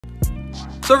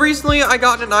So recently I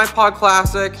got an iPod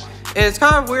Classic, and it's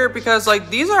kind of weird because like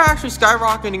these are actually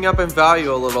skyrocketing up in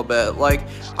value a little bit. Like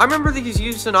I remember these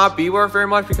used to not be worth very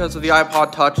much because of the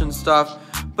iPod Touch and stuff.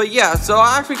 But yeah, so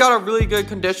I actually got a really good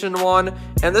condition one,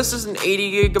 and this is an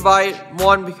 80 gigabyte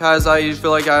one because I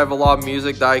feel like I have a lot of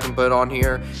music that I can put on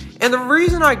here. And the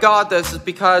reason I got this is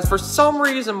because for some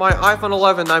reason my iPhone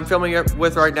 11 that I'm filming it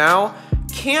with right now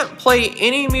can't play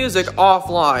any music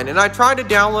offline, and I tried to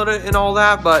download it and all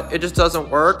that, but it just doesn't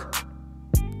work.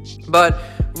 But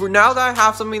now that I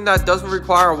have something that doesn't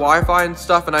require Wi-Fi and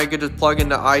stuff, and I could just plug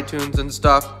into iTunes and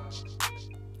stuff,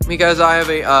 because I have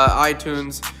a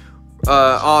iTunes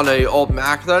on a old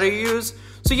Mac that I use.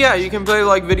 So yeah, you can play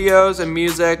like videos and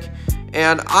music,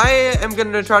 and I am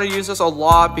going to try to use this a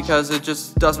lot because it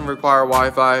just doesn't require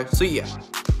Wi-Fi. So yeah.